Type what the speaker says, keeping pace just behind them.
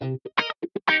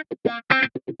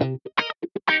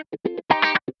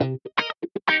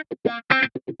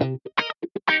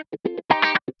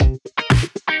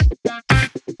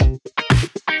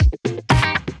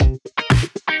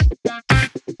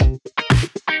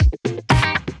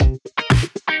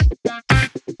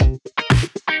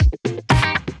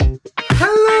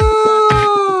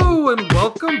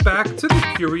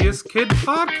Curious Kid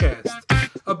podcast.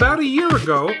 About a year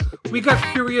ago, we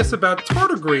got curious about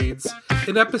tardigrades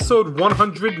in episode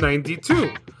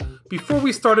 192. Before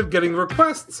we started getting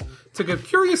requests to get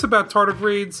curious about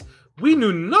tardigrades, we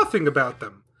knew nothing about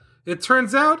them. It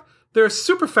turns out they're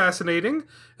super fascinating,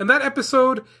 and that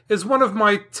episode is one of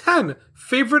my 10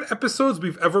 favorite episodes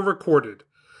we've ever recorded.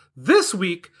 This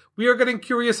week, we are getting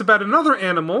curious about another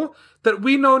animal that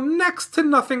we know next to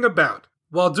nothing about.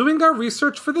 While doing our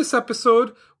research for this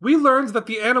episode, we learned that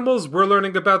the animals we're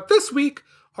learning about this week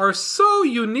are so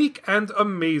unique and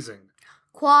amazing.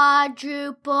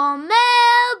 Quadruple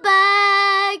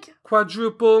mailbag!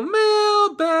 Quadruple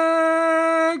mailbag!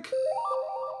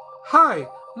 Hi,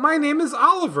 my name is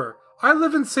Oliver. I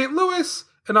live in St. Louis,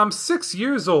 and I'm 6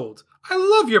 years old. I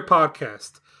love your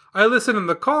podcast. I listen in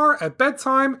the car, at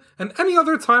bedtime, and any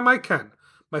other time I can.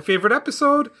 My favorite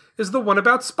episode is the one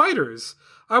about spiders.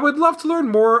 I would love to learn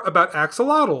more about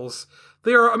axolotls.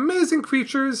 They are amazing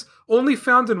creatures only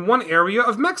found in one area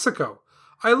of Mexico.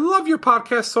 I love your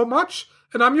podcast so much,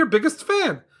 and I'm your biggest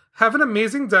fan. Have an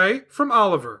amazing day, from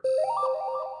Oliver.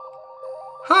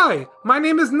 Hi, my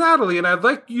name is Natalie, and I'd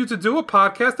like you to do a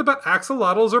podcast about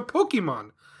axolotls or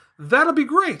Pokemon. That'll be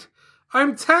great.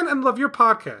 I'm 10 and love your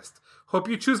podcast. Hope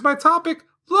you choose my topic.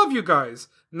 Love you guys.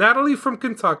 Natalie from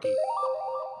Kentucky.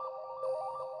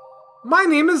 My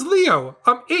name is Leo.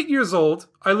 I'm 8 years old.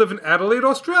 I live in Adelaide,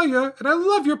 Australia, and I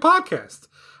love your podcast.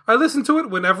 I listen to it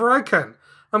whenever I can.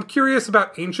 I'm curious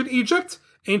about ancient Egypt,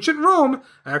 ancient Rome,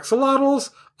 axolotls,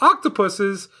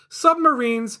 octopuses,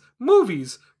 submarines,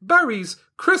 movies, berries,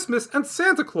 Christmas, and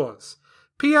Santa Claus.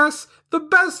 P.S. The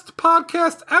best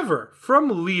podcast ever,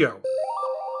 from Leo.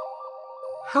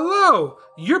 Hello!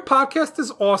 Your podcast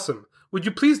is awesome. Would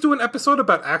you please do an episode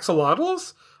about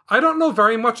axolotls? I don't know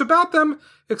very much about them,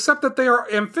 except that they are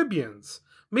amphibians.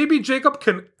 Maybe Jacob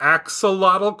can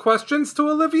axolotl questions to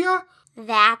Olivia?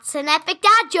 That's an epic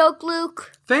dad joke,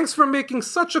 Luke. Thanks for making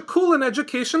such a cool and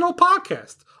educational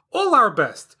podcast. All our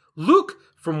best. Luke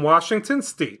from Washington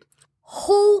State.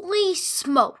 Holy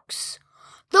smokes.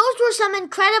 Those were some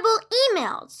incredible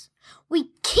emails. We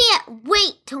can't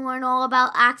wait to learn all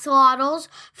about axolotls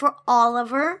for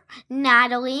Oliver,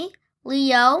 Natalie,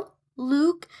 Leo,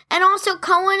 Luke, and also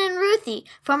Cohen and Ruthie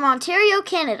from Ontario,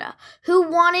 Canada, who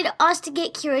wanted us to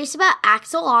get curious about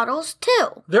axolotls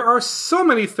too. There are so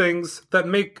many things that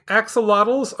make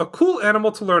axolotls a cool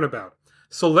animal to learn about.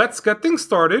 So let's get things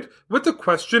started with the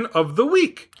question of the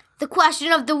week. The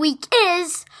question of the week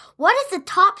is, what is the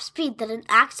top speed that an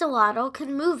axolotl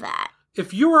can move at?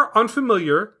 If you are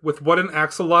unfamiliar with what an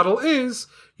axolotl is,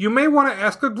 you may want to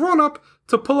ask a grown-up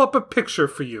to pull up a picture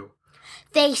for you.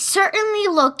 They certainly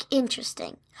look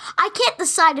interesting. I can't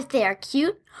decide if they are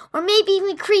cute or maybe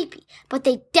even creepy, but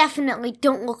they definitely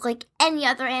don't look like any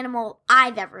other animal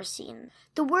I've ever seen.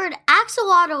 The word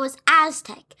axolotl is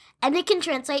Aztec, and it can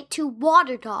translate to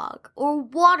water dog or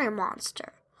water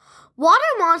monster. Water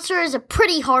monster is a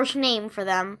pretty harsh name for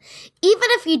them, even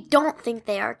if you don't think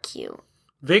they are cute.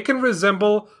 They can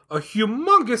resemble a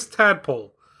humongous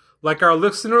tadpole. Like our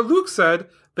listener Luke said,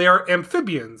 they are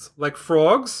amphibians, like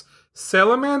frogs,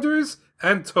 salamanders,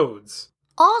 and toads.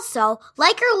 Also,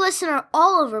 like our listener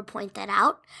Oliver pointed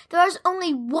out, there is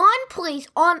only one place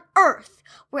on Earth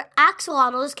where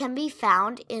axolotls can be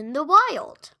found in the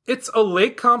wild. It's a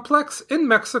lake complex in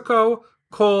Mexico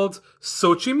called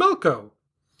Xochimilco.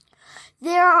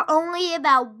 There are only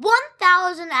about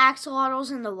 1,000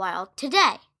 axolotls in the wild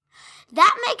today.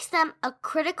 That makes them a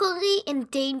critically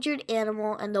endangered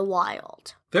animal in the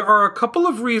wild. There are a couple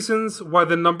of reasons why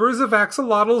the numbers of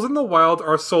axolotls in the wild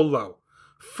are so low.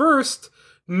 First,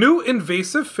 new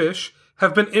invasive fish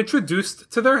have been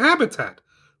introduced to their habitat.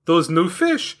 Those new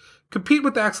fish compete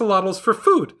with axolotls for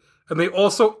food, and they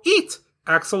also eat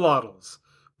axolotls.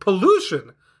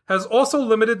 Pollution has also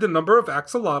limited the number of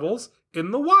axolotls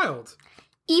in the wild.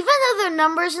 Even though their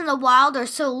numbers in the wild are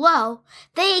so low,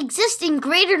 they exist in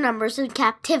greater numbers in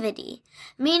captivity,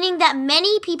 meaning that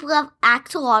many people have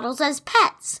axolotls as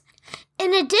pets.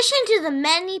 In addition to the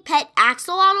many pet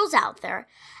axolotls out there,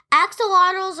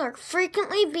 axolotls are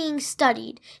frequently being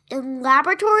studied in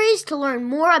laboratories to learn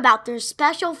more about their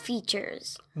special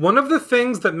features. One of the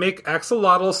things that make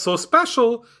axolotls so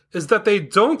special is that they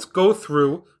don't go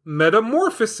through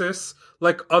metamorphosis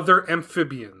like other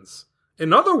amphibians.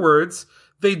 In other words,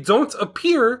 they don't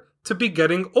appear to be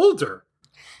getting older.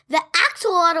 The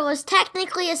axolotl is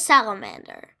technically a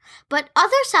salamander, but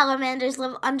other salamanders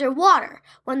live underwater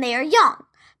when they are young,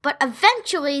 but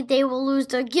eventually they will lose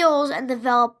their gills and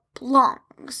develop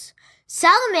lungs.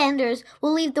 Salamanders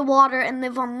will leave the water and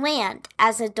live on land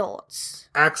as adults.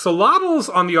 Axolotls,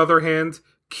 on the other hand,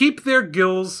 keep their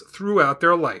gills throughout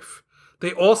their life.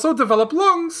 They also develop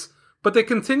lungs, but they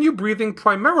continue breathing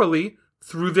primarily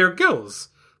through their gills.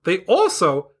 They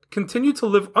also continue to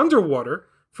live underwater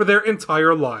for their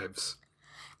entire lives.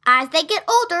 As they get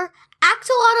older,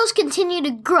 axolotls continue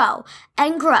to grow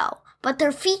and grow, but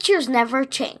their features never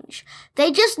change.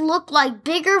 They just look like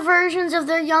bigger versions of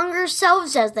their younger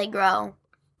selves as they grow.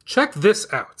 Check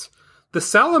this out. The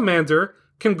salamander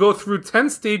can go through 10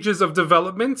 stages of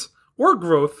development or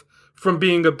growth from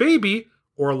being a baby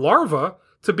or larva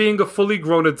to being a fully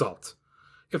grown adult.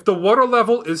 If the water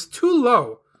level is too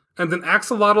low and an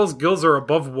axolotl's gills are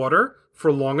above water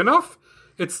for long enough,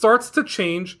 it starts to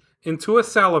change into a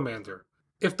salamander.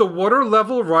 If the water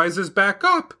level rises back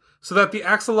up so that the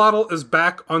axolotl is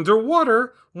back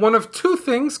underwater, one of two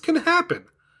things can happen.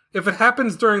 If it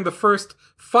happens during the first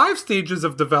 5 stages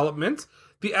of development,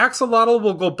 the axolotl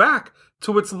will go back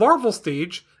to its larval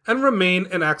stage and remain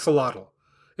an axolotl.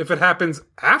 If it happens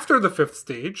after the 5th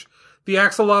stage, the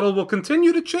axolotl will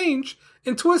continue to change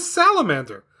into a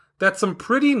salamander. That's some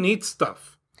pretty neat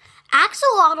stuff.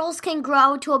 Axolotls can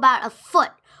grow to about a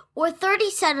foot or 30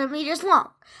 centimeters long,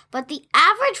 but the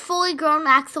average fully grown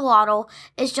axolotl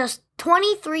is just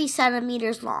 23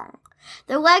 centimeters long.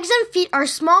 Their legs and feet are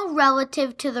small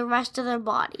relative to the rest of their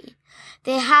body.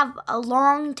 They have a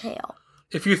long tail.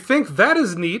 If you think that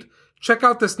is neat, check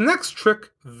out this next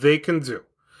trick they can do.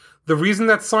 The reason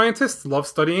that scientists love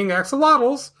studying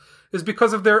axolotls is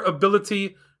because of their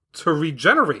ability to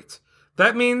regenerate.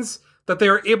 That means that they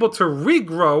are able to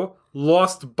regrow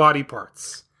lost body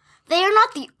parts. They are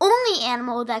not the only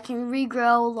animal that can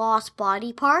regrow lost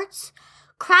body parts.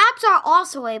 Crabs are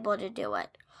also able to do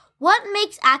it. What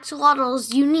makes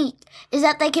axolotls unique is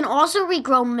that they can also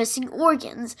regrow missing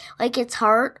organs, like its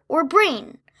heart or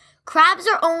brain. Crabs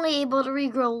are only able to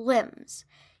regrow limbs.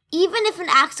 Even if an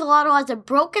axolotl has a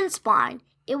broken spine,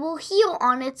 it will heal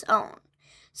on its own.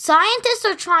 Scientists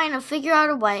are trying to figure out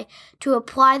a way to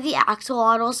apply the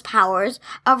axolotl's powers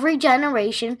of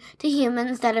regeneration to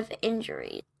humans that have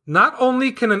injuries. Not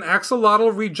only can an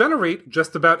axolotl regenerate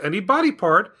just about any body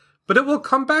part, but it will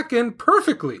come back in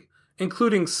perfectly,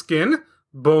 including skin,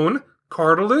 bone,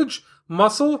 cartilage,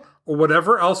 muscle, or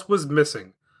whatever else was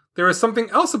missing. There is something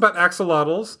else about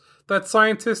axolotls that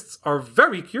scientists are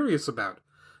very curious about.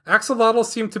 Axolotls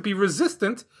seem to be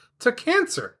resistant to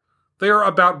cancer. They are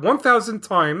about 1,000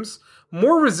 times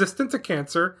more resistant to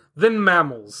cancer than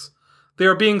mammals. They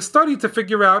are being studied to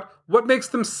figure out what makes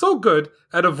them so good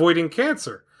at avoiding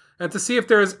cancer, and to see if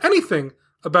there is anything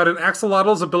about an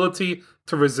axolotl's ability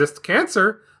to resist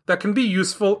cancer that can be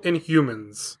useful in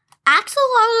humans.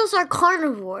 Axolotls are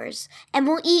carnivores and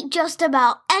will eat just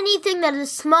about anything that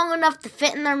is small enough to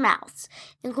fit in their mouths,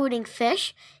 including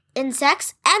fish,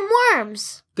 insects, and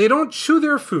worms. They don't chew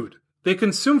their food. They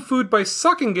consume food by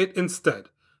sucking it instead.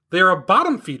 They are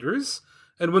bottom feeders,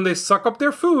 and when they suck up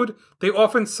their food, they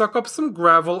often suck up some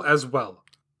gravel as well.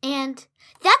 And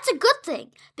that's a good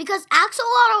thing, because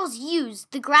axolotls use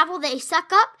the gravel they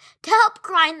suck up to help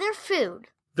grind their food.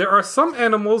 There are some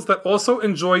animals that also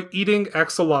enjoy eating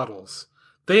axolotls.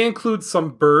 They include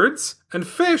some birds and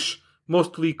fish,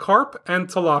 mostly carp and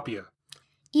tilapia.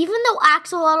 Even though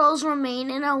axolotls remain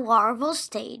in a larval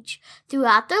stage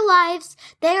throughout their lives,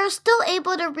 they are still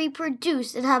able to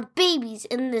reproduce and have babies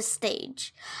in this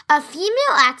stage. A female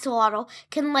axolotl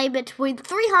can lay between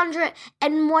 300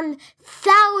 and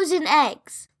 1,000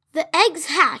 eggs. The eggs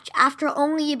hatch after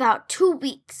only about 2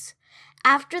 weeks.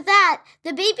 After that,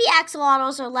 the baby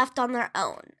axolotls are left on their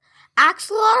own.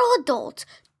 Axolotl adults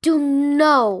do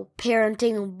no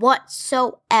parenting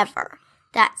whatsoever.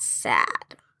 That's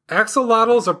sad.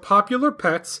 Axolotls are popular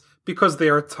pets because they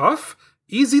are tough,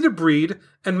 easy to breed,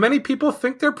 and many people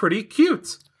think they're pretty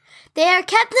cute. They are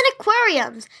kept in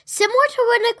aquariums, similar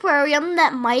to an aquarium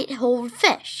that might hold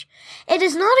fish. It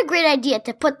is not a great idea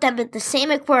to put them in the same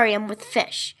aquarium with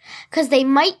fish, because they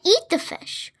might eat the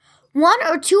fish. 1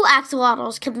 or 2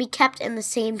 axolotls can be kept in the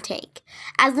same tank,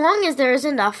 as long as there is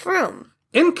enough room.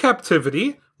 In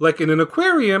captivity, like in an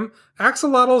aquarium,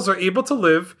 axolotls are able to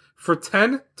live for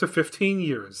 10 to 15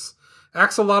 years.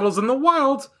 Axolotls in the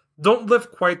wild don't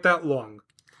live quite that long.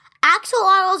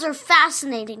 Axolotls are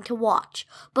fascinating to watch,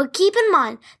 but keep in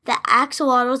mind that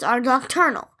axolotls are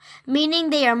nocturnal, meaning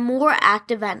they are more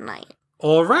active at night.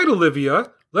 All right,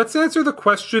 Olivia, let's answer the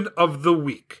question of the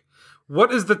week.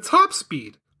 What is the top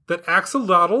speed that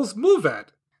axolotls move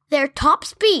at? Their top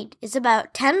speed is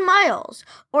about 10 miles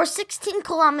or 16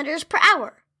 kilometers per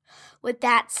hour. With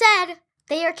that said,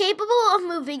 they are capable of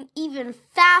moving even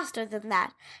faster than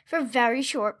that for very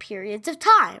short periods of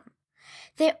time.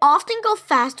 They often go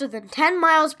faster than 10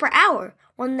 miles per hour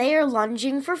when they are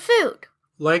lunging for food.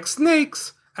 Like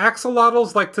snakes,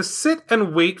 axolotls like to sit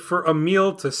and wait for a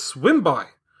meal to swim by.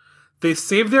 They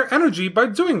save their energy by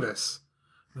doing this.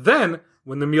 Then,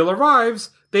 when the meal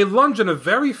arrives, they lunge in a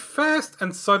very fast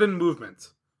and sudden movement.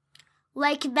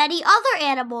 Like many other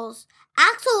animals,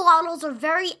 axolotls are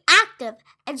very active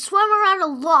and swim around a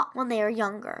lot when they are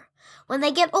younger. When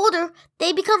they get older,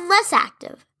 they become less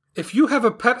active. If you have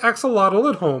a pet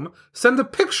axolotl at home, send a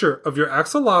picture of your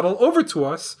axolotl over to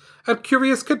us at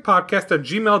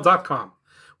CuriousKidPodcast@gmail.com.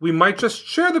 We might just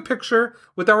share the picture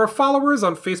with our followers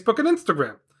on Facebook and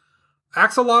Instagram.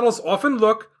 Axolotls often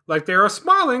look like they are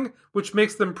smiling, which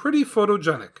makes them pretty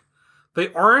photogenic.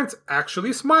 They aren't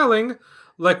actually smiling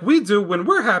like we do when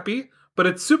we're happy, but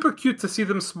it's super cute to see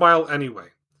them smile anyway.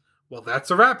 Well,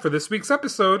 that's a wrap for this week's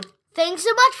episode. Thanks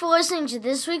so much for listening to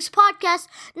this week's podcast,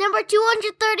 number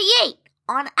 238,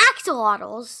 on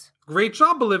axolotls. Great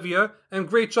job, Olivia, and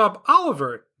great job,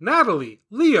 Oliver, Natalie,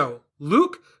 Leo,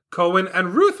 Luke, Cohen,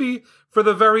 and Ruthie for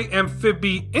the very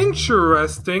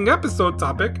interesting episode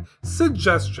topic,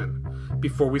 suggestion.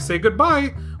 Before we say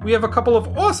goodbye, we have a couple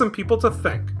of awesome people to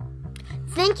thank.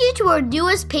 Thank you to our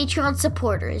newest Patreon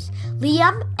supporters,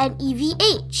 Liam and Evie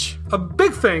H. A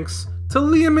big thanks to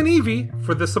Liam and Evie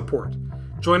for the support.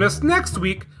 Join us next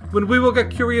week when we will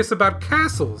get curious about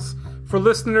castles for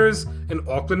listeners in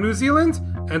Auckland, New Zealand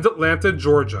and Atlanta,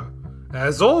 Georgia.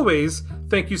 As always,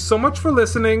 thank you so much for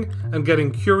listening and getting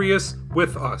curious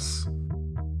with us.